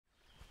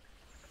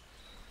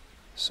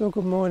So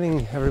good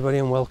morning everybody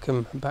and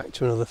welcome back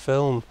to another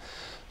film.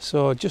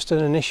 So just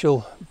an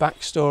initial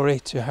backstory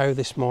to how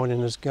this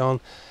morning has gone.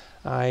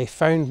 I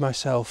found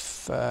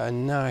myself a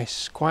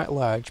nice, quite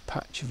large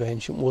patch of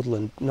ancient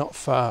woodland not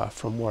far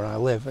from where I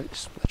live.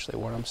 It's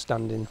literally where I'm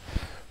standing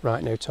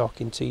right now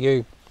talking to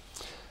you.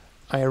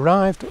 I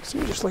arrived, let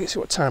me just see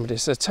what time it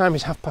is. The time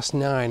is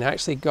 9:30. I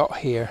actually got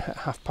here at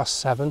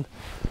 7:30,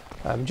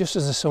 just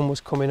as the sun was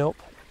coming up,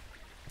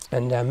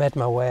 and I made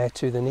my way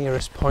to the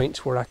nearest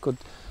point where I could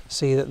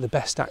see that the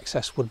best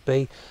access would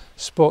be.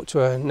 Spoke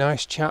to a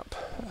nice chap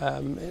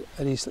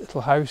at his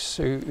little house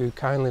who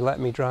kindly let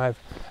me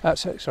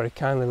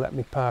kindly let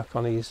me park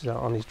on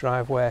his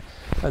driveway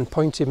and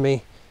pointed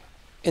me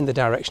in the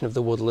direction of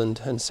the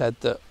woodland and said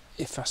that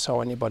if I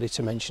saw anybody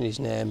to mention his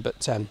name.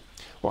 But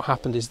what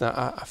happened is that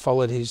I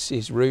followed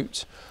his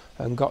route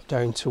and got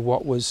down to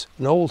what was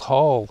an old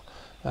hall.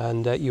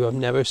 And you have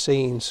never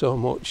seen so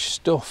much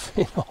stuff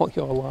in all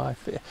your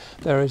life.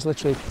 There is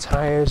literally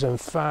tyres and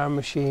farm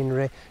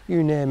machinery,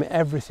 you name it,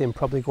 everything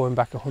probably going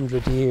back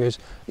 100 years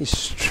is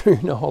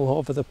strewn all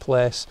over the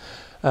place.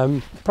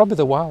 Probably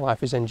the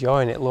wildlife is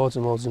enjoying it, loads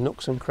and loads of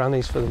nooks and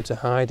crannies for them to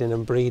hide in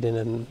and breed in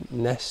and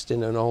nest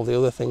in and all the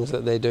other things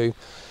that they do.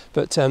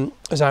 But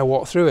as I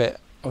walked through it,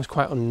 I was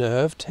quite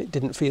unnerved. It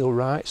didn't feel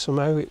right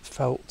somehow. It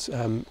felt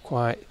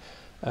quite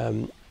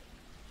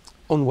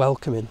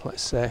unwelcoming,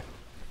 let's say.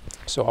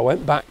 So I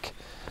went back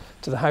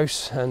to the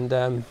house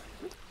and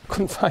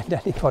couldn't find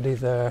anybody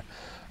there,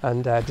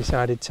 and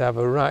decided to have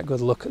a right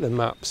good look at the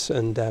maps,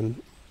 and there's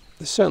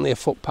certainly a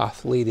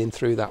footpath leading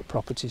through that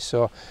property,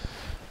 so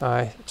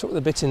I took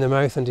the bit in the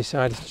mouth and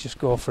decided to just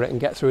go for it and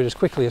get through it as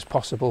quickly as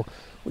possible,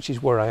 which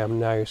is where I am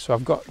now. So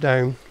I've got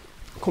down,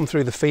 come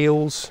through the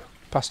fields,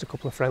 past a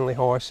couple of friendly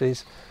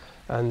horses,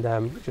 and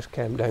just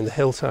came down the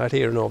hillside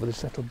here and over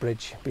this little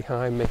bridge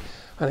behind me.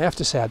 And I have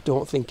to say, I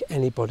don't think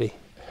anybody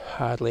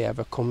hardly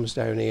ever comes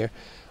down here.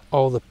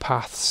 All the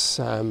paths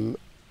are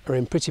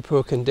in pretty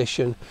poor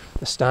condition.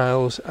 The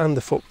stiles and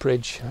the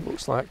footbridge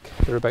looks like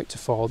they're about to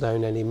fall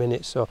down any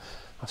minute, so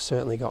I've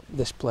certainly got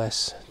this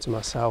place to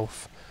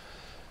myself.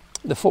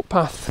 The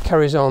footpath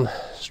carries on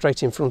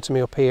straight in front of me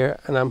up here,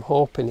 and I'm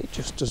hoping it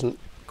just doesn't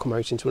come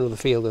out into another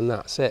field and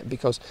that's it,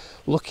 because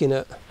looking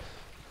at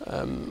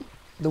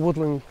the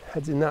woodland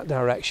heads in that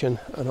direction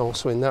and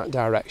also in that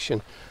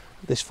direction,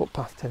 this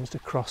footpath tends to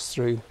cross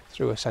through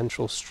a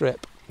central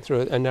strip,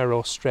 through a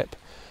narrow strip,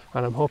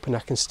 and I'm hoping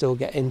I can still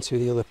get into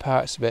the other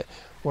parts of it.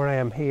 Where I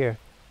am here,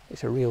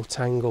 it's a real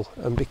tangle,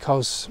 and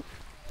because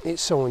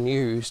it's so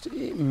unused,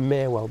 it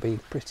may well be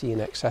pretty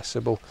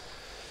inaccessible.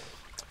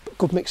 But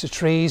good mix of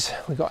trees.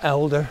 We've got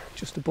alder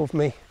just above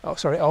me.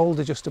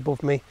 Alder just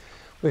above me.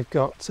 We've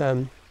got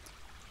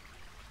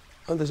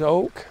there's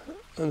oak,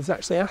 and there's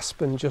actually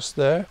aspen just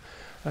there,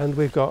 and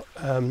we've got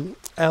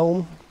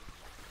elm,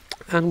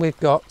 and we've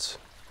got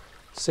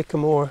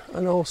sycamore,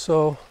 and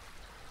also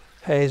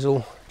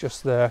hazel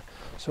just there.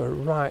 So a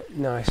right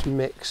nice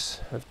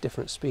mix of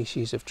different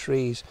species of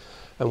trees,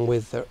 and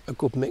with a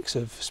good mix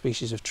of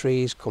species of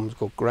trees comes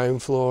good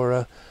ground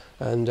flora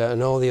and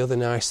all the other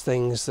nice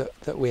things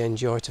that we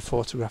enjoy to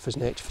photograph as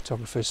nature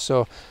photographers.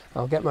 So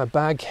I'll get my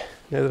bag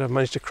now that I've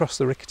managed to cross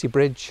the rickety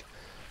bridge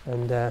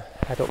and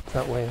head up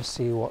that way and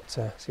see what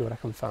I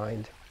can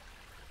find.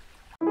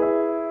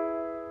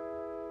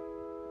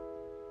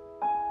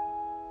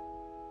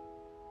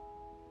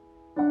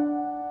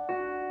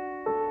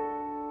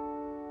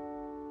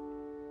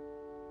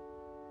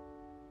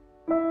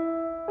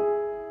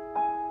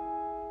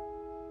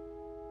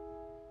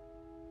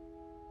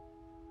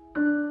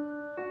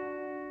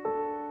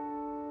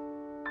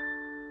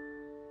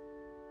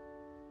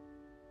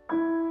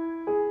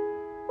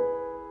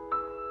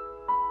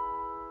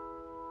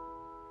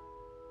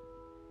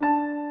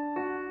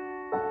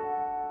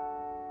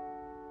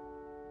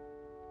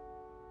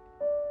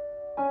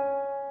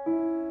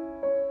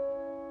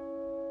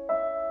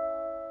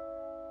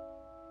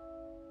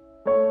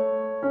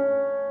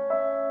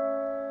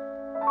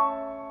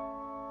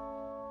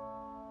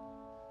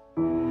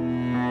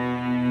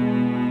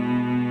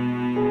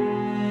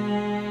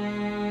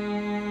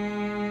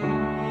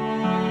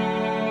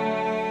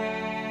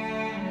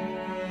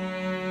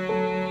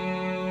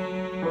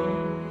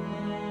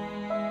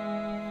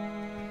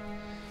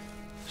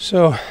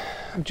 So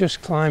I've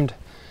just climbed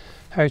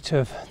out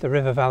of the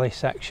river valley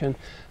section,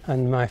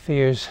 and my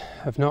fears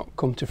have not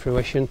come to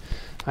fruition.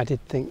 I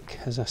did think,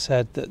 as I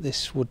said, that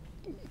this would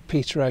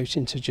peter out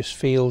into just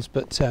fields,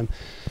 but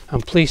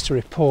I'm pleased to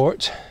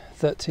report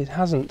that it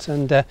hasn't,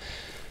 and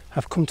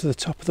I've come to the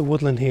top of the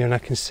woodland here, and I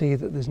can see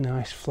that there's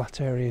nice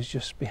flat areas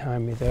just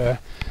behind me there,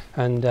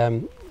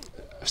 and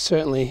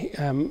certainly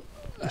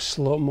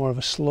more of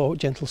a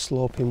gentle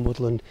sloping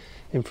woodland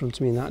in front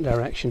of me in that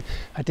direction.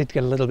 I did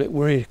get a little bit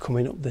worried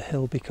coming up the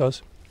hill,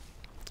 because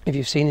if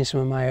you've seen in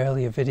some of my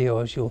earlier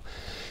videos, you'll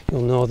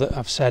know that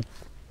I've said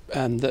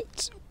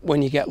that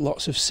when you get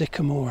lots of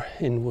sycamore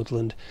in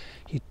woodland,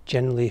 you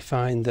generally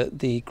find that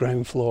the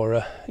ground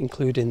flora,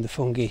 including the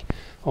fungi,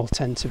 all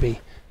tend to be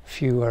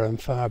fewer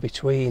and far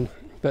between.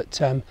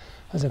 But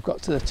as I've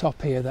got to the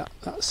top here, that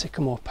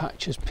sycamore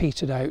patch has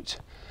petered out.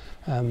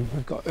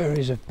 We've got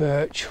areas of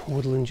birch,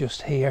 woodland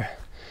just here,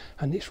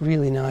 and it's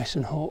really nice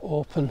and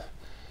open,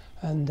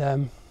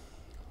 and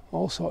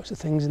all sorts of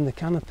things in the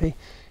canopy,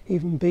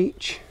 even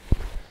beech.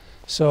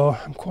 So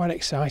I'm quite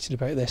excited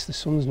about this. The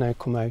sun's now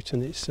come out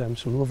and it's some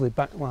lovely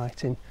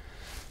backlighting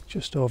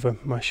just over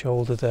my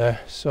shoulder there.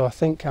 So I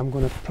think I'm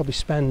going to probably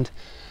spend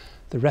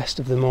the rest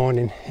of the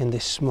morning in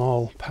this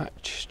small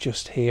patch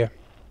just here,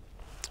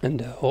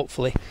 and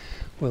hopefully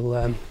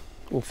we'll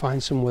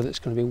find somewhere that's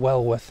going to be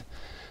well worth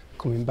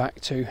coming back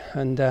to.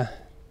 And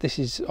this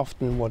is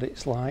often what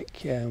it's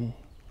like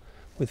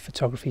with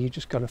photography. You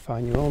just got to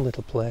find your own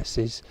little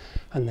places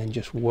and then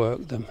just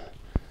work them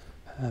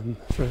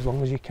for as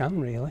long as you can,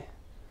 really.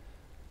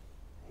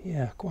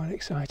 Yeah, quite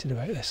excited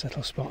about this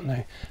little spot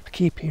now. I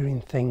keep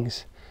hearing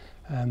things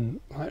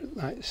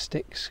like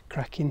sticks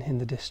cracking in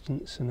the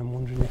distance, and I'm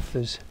wondering if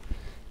there's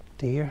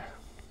deer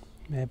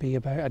maybe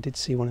about. I did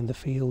see one in the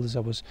field as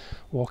I was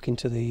walking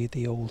to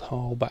the old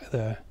hall back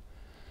there,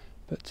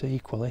 but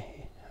equally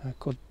I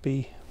could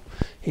be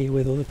here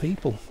with other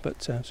people,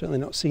 but certainly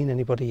not seen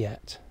anybody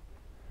yet.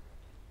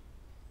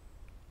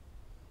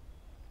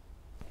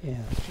 Yeah,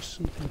 there's just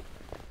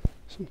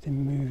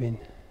something moving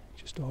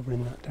just over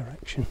in that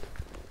direction.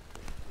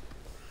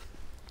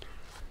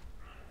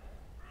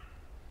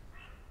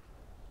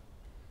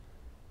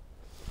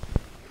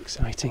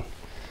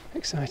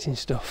 Exciting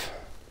stuff.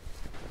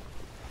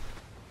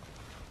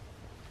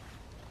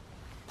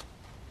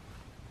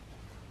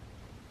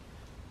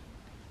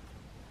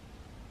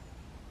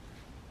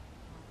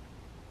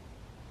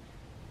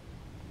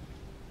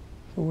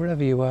 So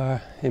wherever you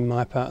are in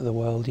my part of the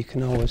world, you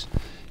can always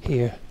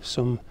hear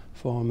some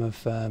form of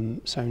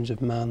sounds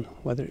of man,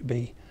 whether it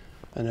be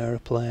an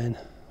aeroplane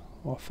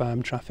or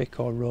farm traffic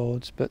or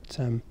roads, but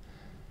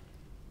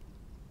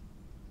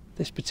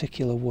this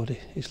particular wood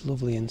is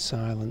lovely and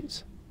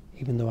silent,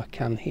 even though I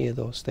can hear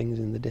those things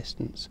in the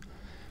distance.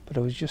 But I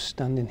was just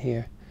standing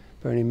here,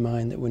 bearing in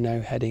mind that we're now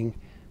heading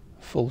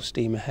full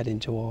steam ahead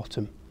into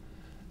autumn,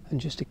 and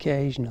just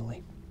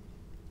occasionally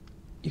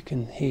you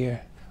can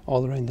hear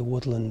all around the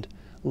woodland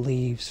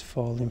leaves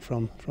falling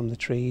from the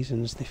trees,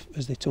 and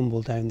as they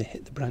tumble down they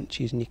hit the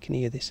branches, and you can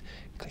hear this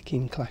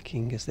clicking,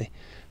 clacking as they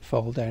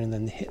fall down and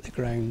then they hit the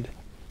ground.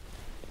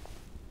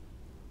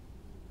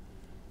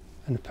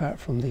 And apart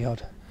from the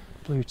odd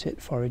blue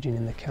tit foraging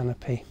in the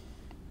canopy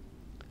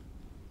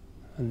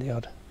and the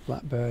odd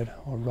blackbird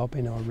or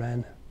robin or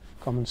wren,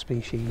 common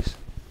species,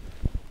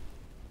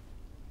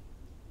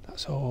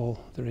 that's all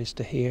there is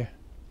to hear.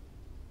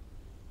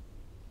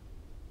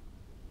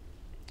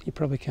 You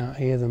probably can't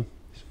hear them,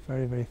 it's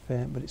very, very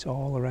faint, but it's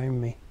all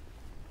around me.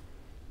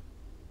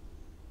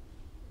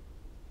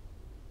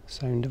 The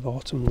sound of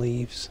autumn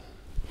leaves.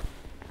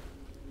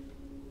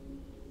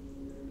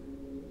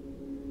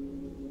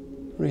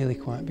 Really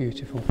quite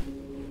beautiful.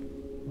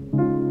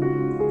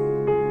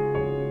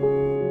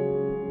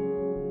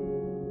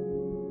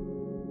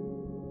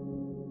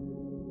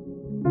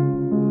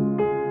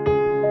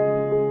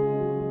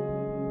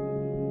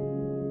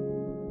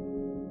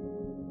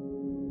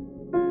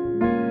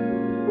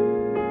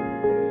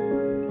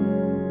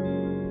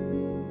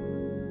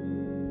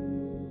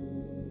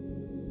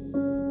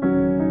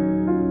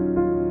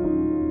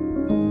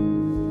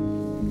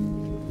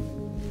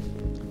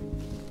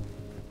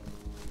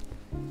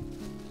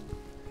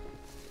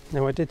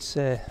 Now I did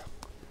say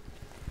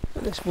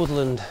that this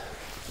woodland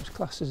was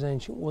classed as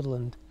ancient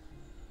woodland,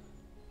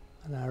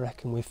 and I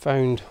reckon we've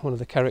found one of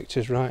the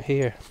characters right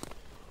here.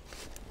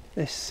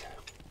 This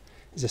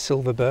is a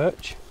silver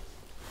birch,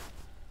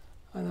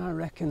 and I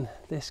reckon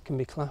this can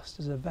be classed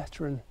as a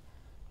veteran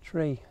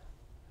tree,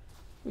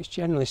 which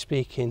generally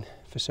speaking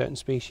for certain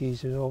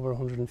species is over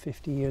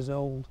 150 years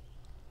old.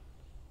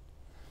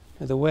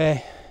 Now the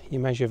way you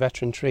measure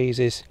veteran trees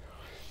is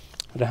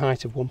at a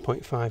height of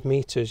 1.5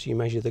 metres you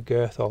measure the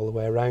girth all the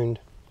way around,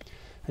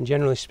 and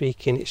generally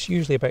speaking it's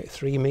usually about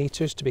 3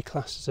 metres to be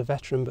classed as a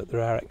veteran, but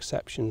there are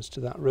exceptions to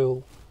that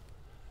rule,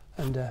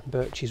 and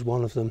birch is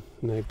one of them.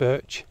 Now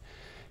birch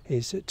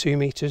is at 2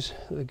 metres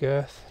at the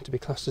girth to be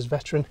classed as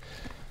veteran.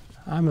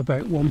 I'm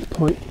about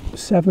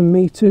 1.7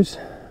 metres.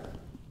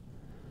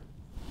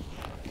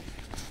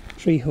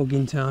 Tree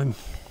hugging time.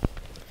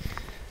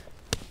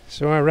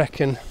 So I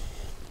reckon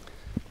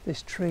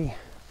this tree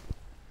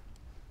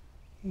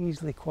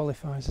easily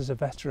qualifies as a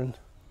veteran.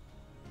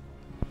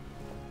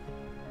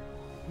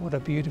 What a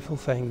beautiful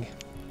thing.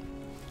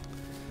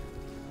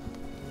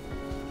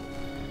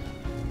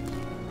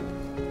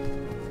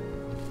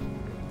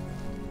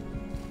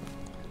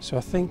 So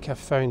I think I've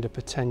found a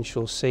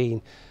potential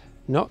scene.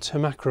 Not a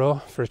macro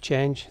for a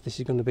change. This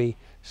is going to be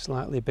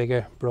slightly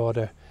bigger,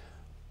 broader,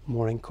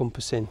 more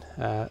encompassing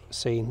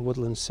scene,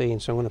 woodland scene.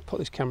 So I'm going to put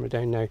this camera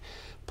down now,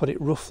 put it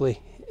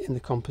roughly in the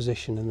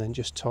composition, and then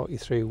just talk you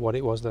through what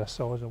it was that I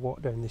saw as I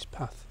walked down this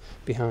path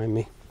behind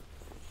me.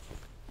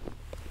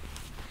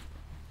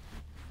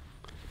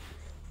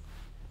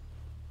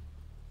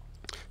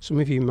 Some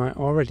of you might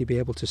already be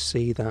able to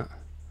see that,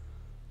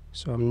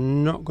 so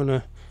I'm not going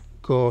to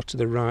go to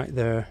the right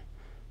there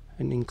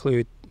and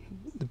include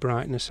the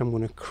brightness. I'm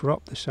going to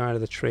crop the side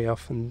of the tree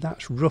off, and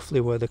that's roughly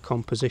where the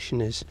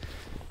composition is.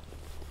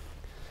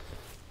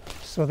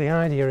 So the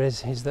idea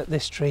is that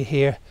this tree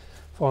here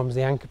forms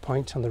the anchor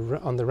point on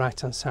the right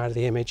hand side of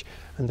the image,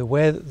 and the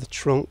way that the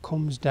trunk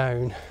comes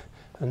down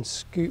and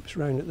scoops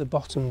round at the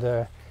bottom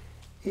there,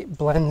 it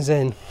blends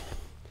in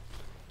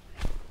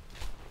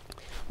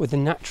with the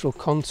natural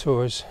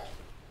contours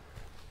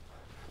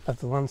of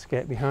the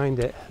landscape behind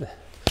it.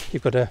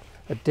 You've got a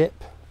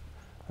dip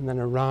and then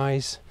a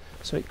rise,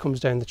 so it comes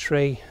down the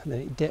tree and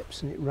then it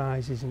dips and it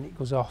rises and it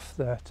goes off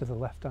there to the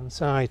left hand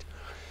side.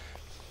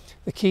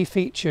 The key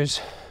features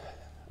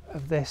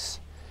of this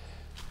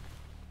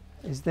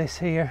is this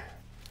here,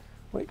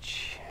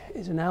 which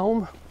is an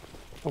elm,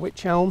 a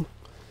wych elm.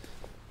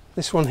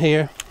 This one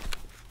here,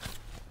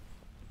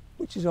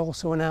 which is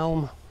also an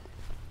elm,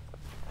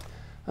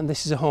 and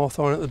this is a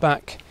hawthorn at the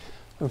back,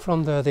 and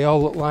from there they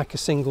all look like a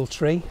single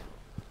tree,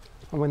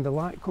 and when the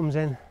light comes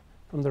in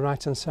from the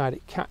right hand side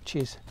it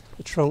catches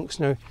the trunks.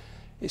 Now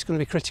it's going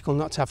to be critical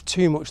not to have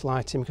too much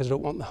lighting because I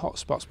don't want the hot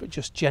spots, but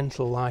just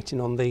gentle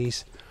lighting on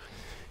these.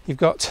 You've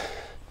got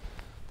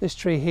this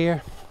tree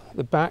here at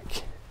the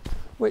back,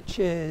 which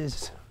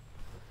is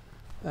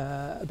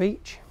a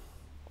beech.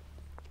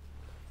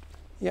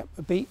 Yep,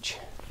 a beech,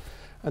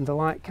 and the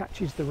light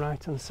catches the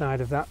right hand side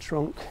of that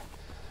trunk,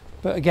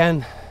 but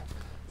again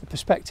the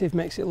perspective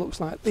makes it look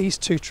like these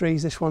two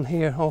trees, this one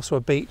here, also a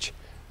beech,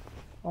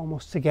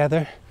 almost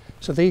together.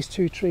 So these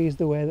two trees,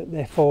 the way that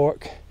they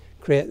fork,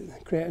 create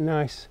a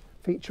nice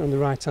feature on the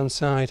right hand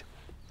side.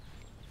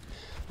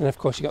 And of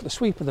course you've got the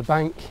sweep of the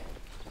bank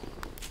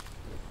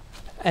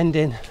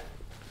ending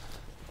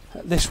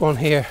at this one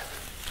here,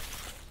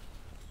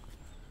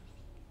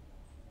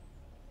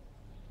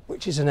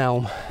 which is an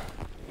elm.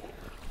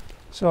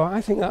 So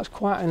I think that's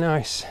quite a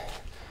nice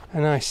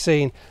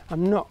scene.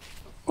 I'm not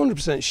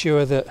 100%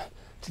 sure that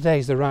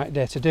today's the right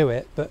day to do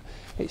it, but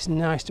it's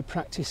nice to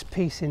practice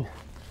piecing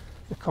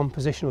the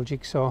compositional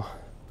jigsaw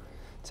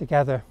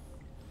together.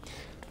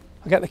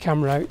 I'll get the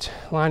camera out,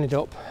 line it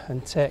up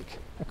and take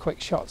a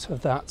quick shot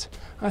of that.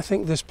 I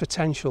think there's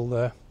potential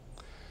there,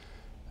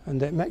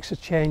 and it makes a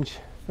change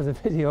for the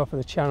video, for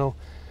the channel,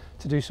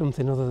 to do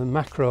something other than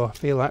macro. I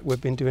feel like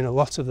we've been doing a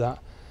lot of that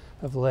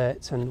of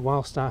late, and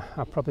whilst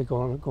I'll probably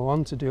go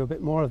on to do a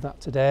bit more of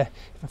that today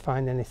if I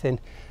find anything,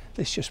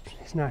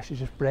 it's nice to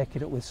just break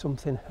it up with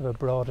something of a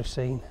broader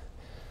scene.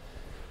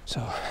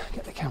 So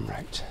get the camera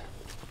out.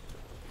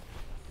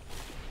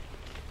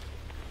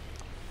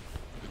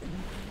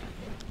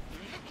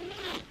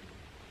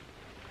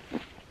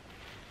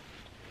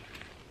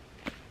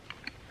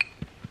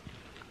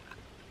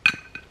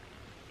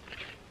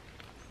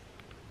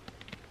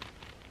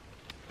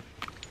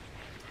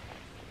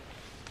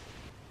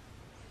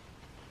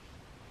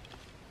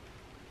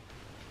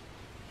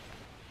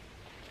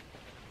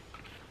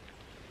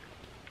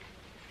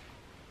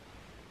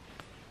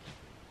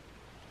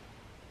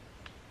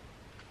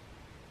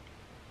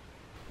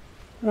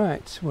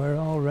 Right, we're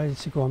all ready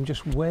to go. I'm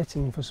just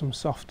waiting for some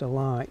softer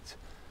light.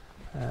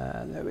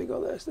 There we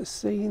go, there's the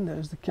scene,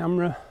 there's the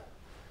camera.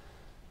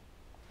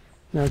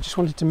 Now I just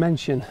wanted to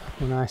mention,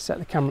 when I set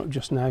the camera up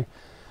just now,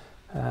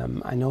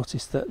 I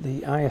noticed that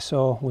the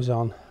ISO was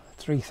on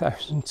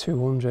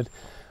 3200.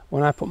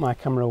 When I put my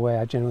camera away,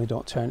 I generally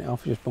don't turn it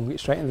off, I just bung it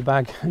straight in the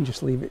bag and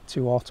just leave it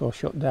to auto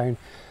shut down.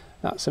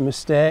 That's a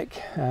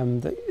mistake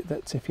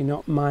that if you're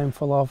not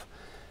mindful of,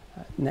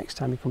 next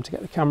time you come to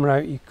get the camera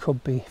out, you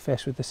could be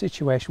faced with the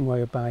situation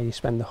whereby you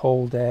spend the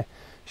whole day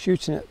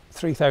shooting at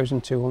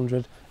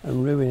 3200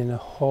 and ruining a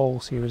whole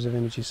series of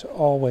images. So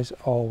always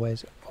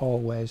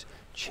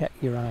check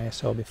your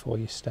ISO before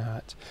you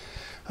start.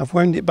 I've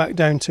wound it back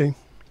down to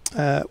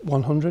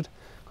 100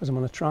 because I'm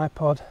on a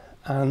tripod,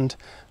 and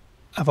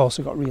I've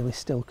also got really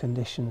still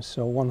conditions,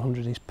 so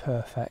 100 is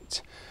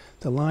perfect.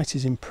 The light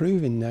is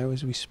improving now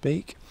as we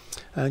speak.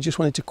 I just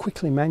wanted to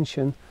quickly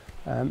mention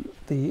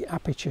the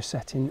aperture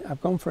setting.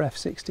 I've gone for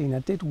f16. I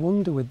did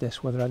wonder with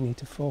this whether I'd need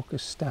to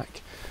focus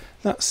stack.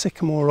 That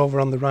sycamore over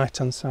on the right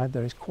hand side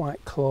there is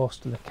quite close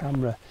to the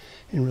camera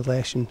in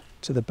relation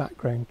to the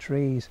background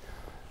trees.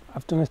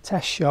 I've done a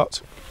test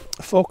shot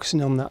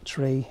focusing on that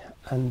tree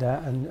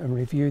and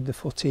reviewed the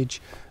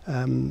footage,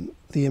 the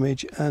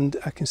image, and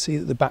I can see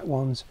that the back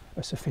ones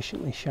are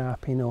sufficiently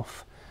sharp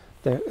enough.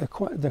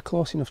 They're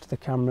close enough to the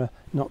camera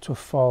not to have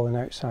fallen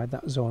outside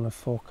that zone of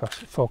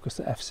focus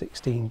that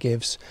f16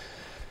 gives.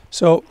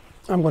 So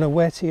I'm going to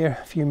wait here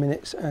a few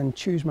minutes and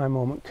choose my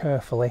moment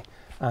carefully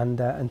and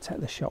take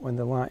the shot when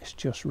the light's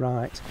just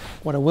right.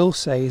 What I will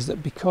say is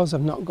that because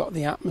I've not got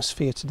the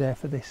atmosphere today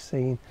for this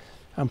scene,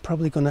 I'm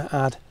probably going to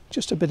add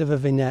just a bit of a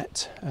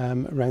vignette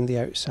around the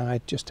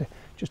outside just to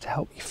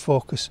help you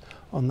focus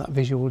on that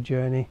visual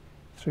journey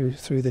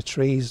through the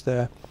trees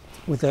there,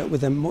 with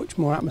a much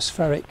more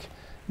atmospheric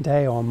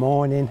day or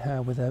morning,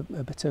 with a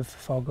bit of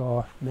fog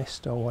or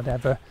mist or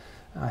whatever.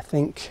 I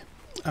think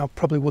I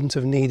probably wouldn't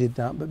have needed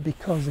that, but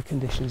because the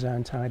conditions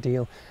aren't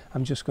ideal,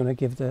 I'm just going to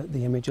give the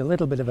image a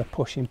little bit of a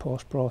push in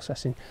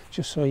post-processing,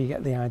 just so you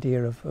get the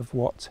idea of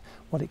what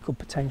it could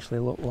potentially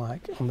look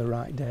like on the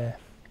right day.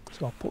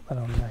 So I'll put that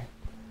on now.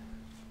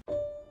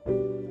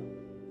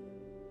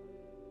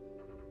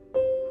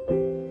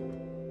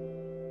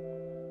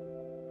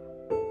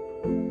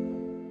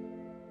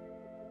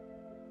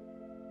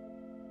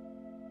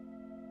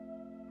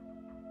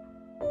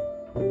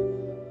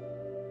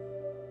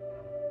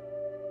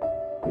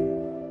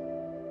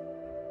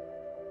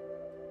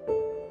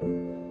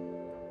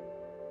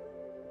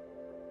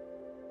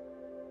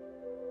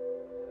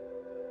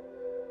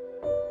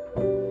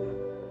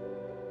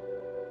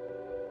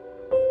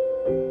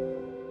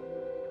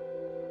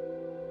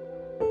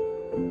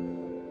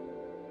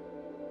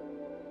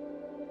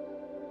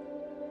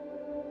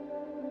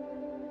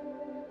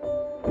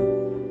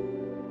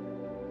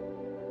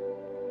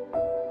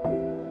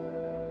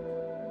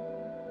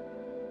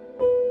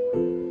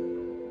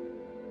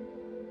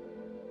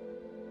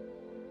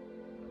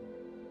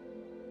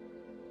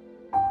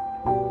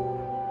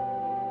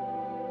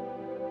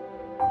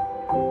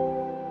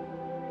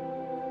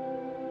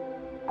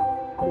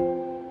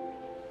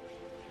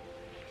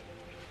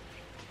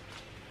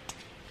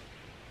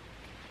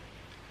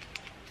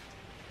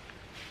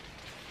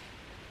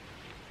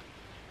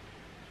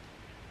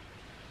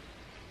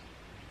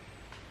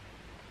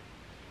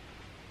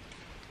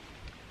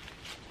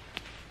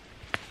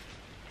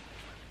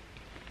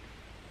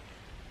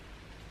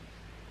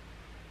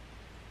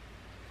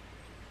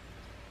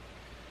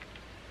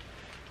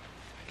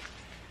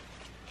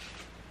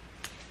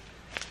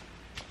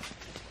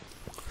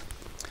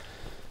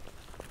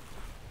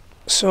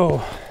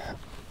 So,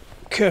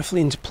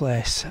 carefully into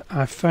place,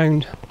 I've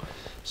found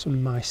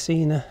some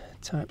Mycena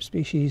type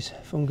species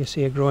fungus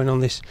here growing on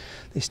this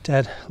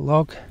dead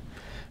log,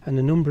 and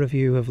a number of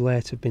you of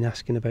late have been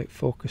asking about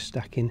focus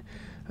stacking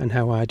and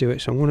how I do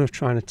it, so I'm going to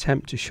try and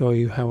attempt to show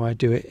you how I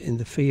do it in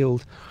the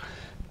field.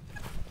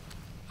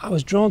 I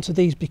was drawn to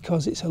these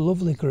because it's a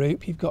lovely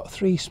group. You've got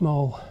 3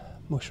 small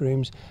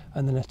mushrooms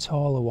and then a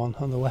taller one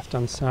on the left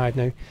hand side.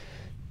 Now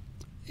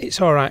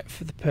it's alright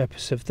for the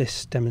purpose of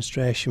this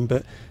demonstration,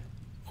 but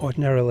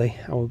ordinarily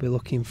I will be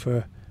looking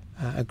for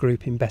a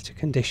group in better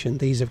condition.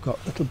 These have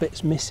got little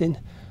bits missing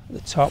at the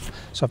top,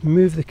 so I've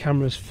moved the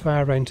camera as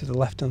far around to the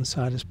left hand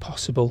side as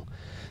possible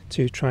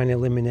to try and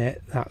eliminate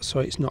that so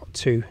it's not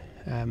too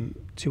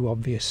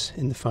obvious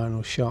in the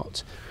final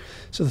shot.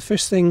 So the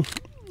first thing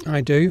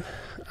I do,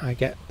 I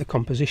get the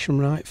composition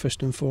right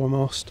first and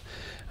foremost,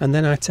 and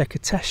then I take a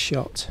test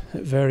shot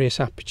at various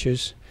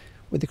apertures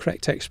with the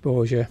correct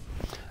exposure.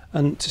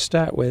 And to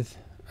start with,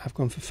 I've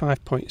gone for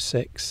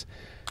 5.6,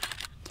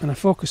 and I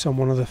focus on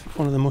one of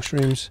the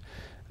mushrooms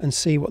and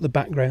see what the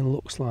background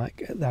looks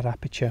like at that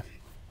aperture.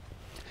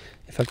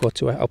 If I go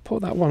to it, I'll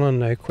put that one on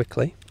now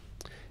quickly.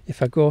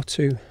 If I go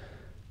to,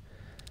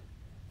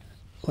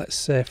 let's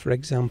say for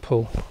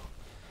example,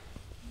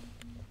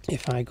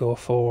 if I go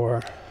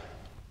for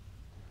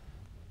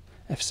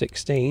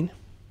f16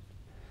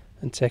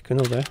 and take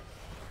another,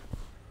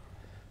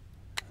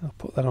 I'll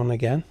put that on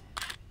again.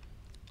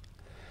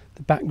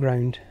 The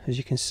background, as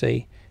you can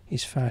see,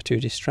 is far too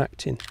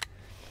distracting.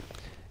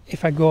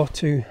 If I go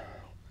to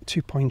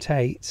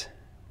 2.8,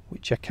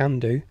 which I can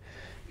do,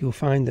 you'll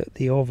find that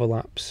the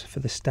overlaps for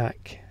the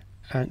stack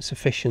aren't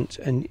sufficient,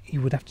 and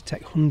you would have to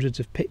take hundreds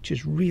of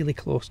pictures really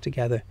close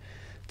together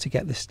to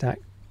get the stack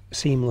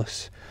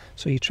seamless.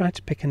 So you try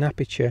to pick an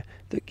aperture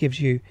that gives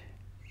you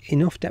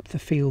enough depth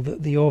of field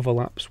that the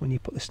overlaps when you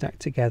put the stack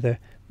together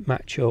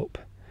match up,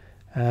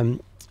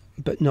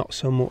 but not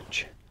so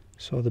much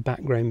so the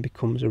background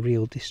becomes a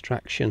real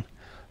distraction.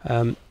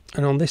 And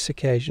on this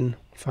occasion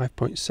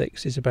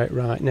 5.6 is about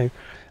right. Now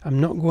I'm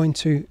not going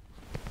to,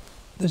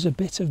 there's a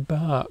bit of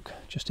bark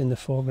just in the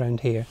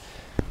foreground here,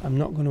 I'm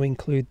not going to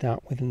include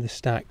that within the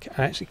stack.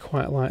 I actually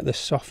quite like the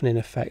softening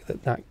effect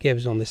that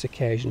gives on this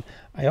occasion.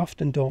 I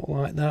often don't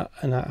like that,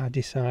 and I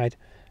decide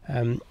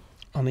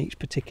on each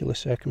particular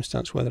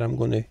circumstance whether I'm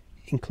going to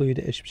include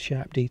it as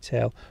sharp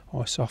detail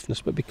or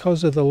softness, but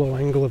because of the low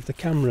angle of the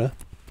camera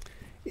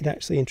it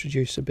actually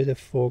introduced a bit of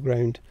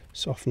foreground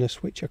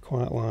softness, which I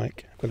quite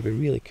like. I've got to be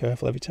really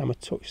careful every time I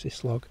touch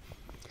this log.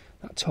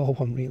 That tall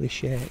one really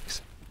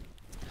shakes.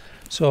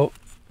 So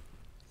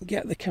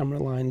get the camera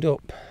lined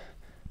up,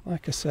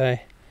 like I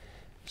say,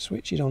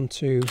 switch it on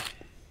to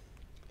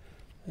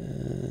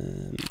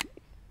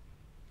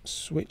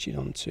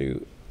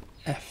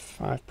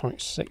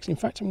f5.6. In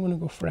fact, I'm going to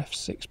go for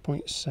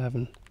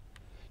f6.7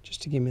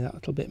 just to give me that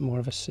little bit more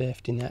of a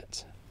safety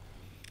net.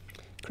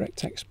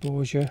 Correct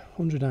exposure,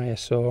 100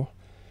 ISO,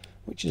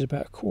 which is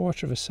about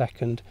 1/4 of a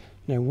second.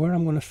 Now where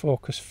I'm going to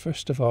focus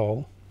first of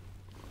all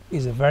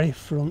is the very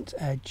front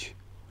edge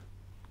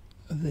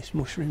of this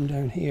mushroom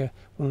down here,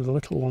 one of the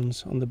little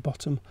ones on the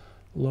bottom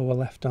lower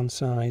left hand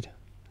side.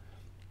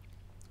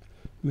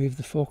 Move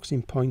the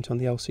focusing point on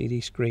the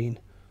LCD screen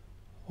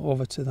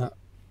over to that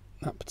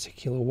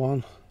particular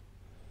one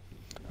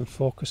and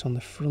focus on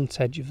the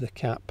front edge of the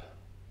cap.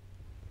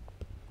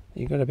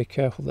 You've got to be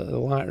careful that the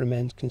light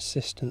remains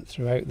consistent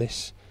throughout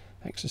this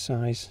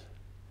exercise,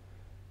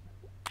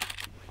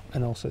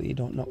 and also that you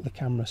don't knock the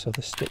camera so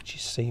the stitch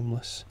is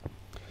seamless.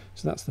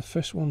 So that's the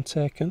first one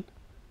taken.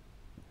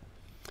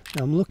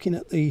 Now I'm looking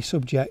at the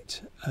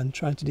subject and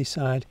trying to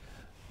decide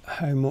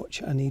how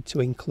much I need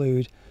to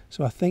include.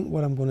 So I think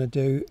what I'm going to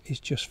do is,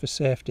 just for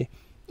safety,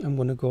 I'm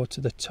going to go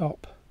to the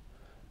top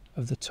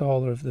of the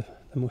taller of the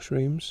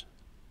mushrooms,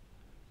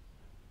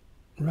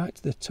 right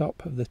to the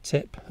top of the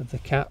tip of the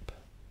cap,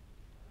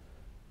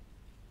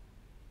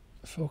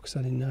 focus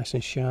that in nice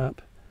and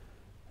sharp,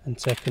 and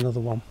take another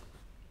one.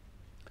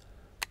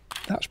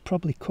 That's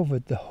probably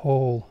covered the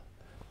whole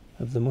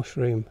of the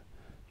mushroom,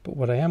 but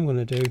what I am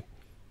going to do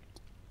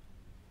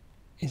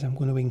is I'm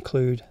going to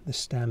include the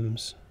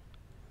stems.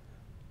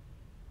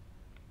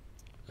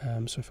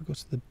 So if I go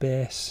to the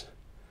base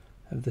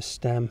of the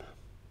stem,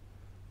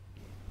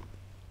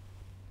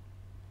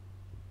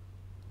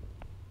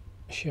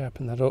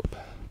 sharpen that up,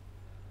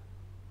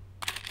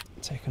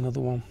 take another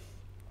one,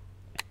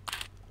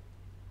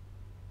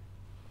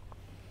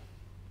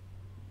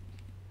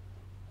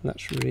 and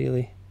that's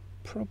really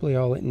probably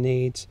all it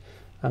needs.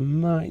 I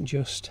might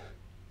just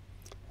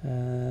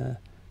go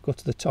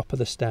to the top of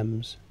the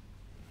stems,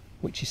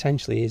 which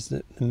essentially is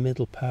the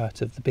middle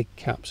part of the big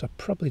cap, so I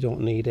probably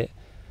don't need it,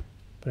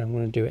 but I'm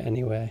going to do it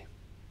anyway.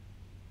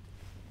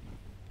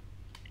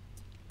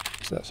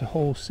 So that's a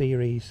whole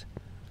series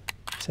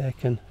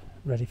taken,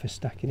 ready for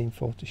stacking in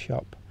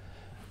Photoshop.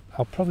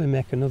 I'll probably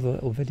make another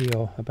little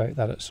video about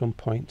that at some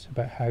point,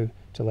 about how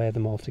to lay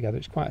them all together.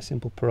 It's quite a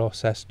simple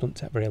process, doesn't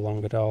take very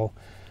long at all,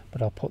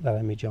 but I'll put that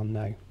image on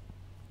now.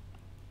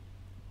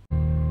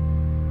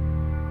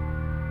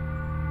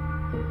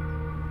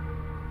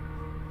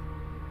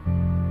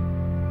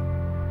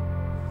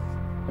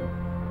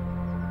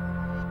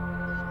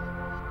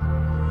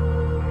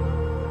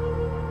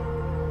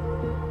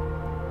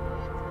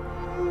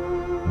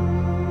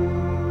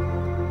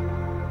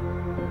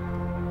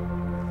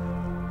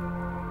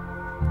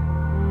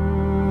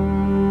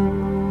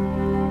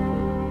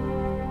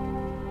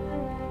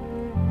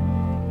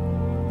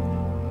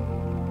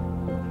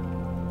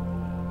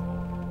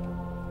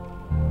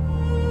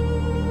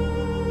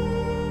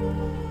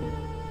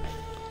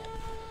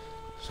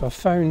 So I've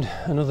found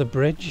another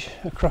bridge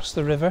across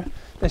the river,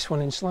 this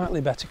one in slightly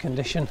better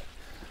condition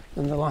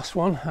than the last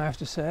one, I have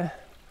to say.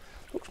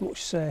 Looks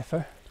much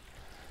safer,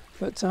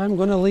 but I'm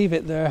going to leave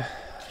it there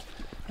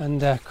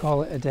and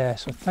call it a day.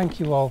 So thank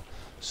you all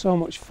so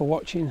much for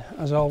watching.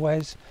 As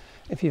always,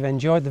 if you've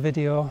enjoyed the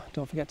video,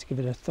 don't forget to give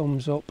it a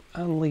thumbs up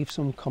and leave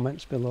some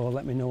comments below.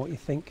 Let me know what you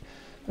think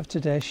of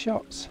today's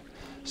shots.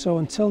 So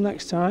until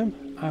next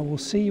time, I will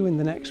see you in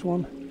the next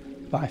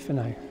one. Bye for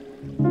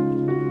now.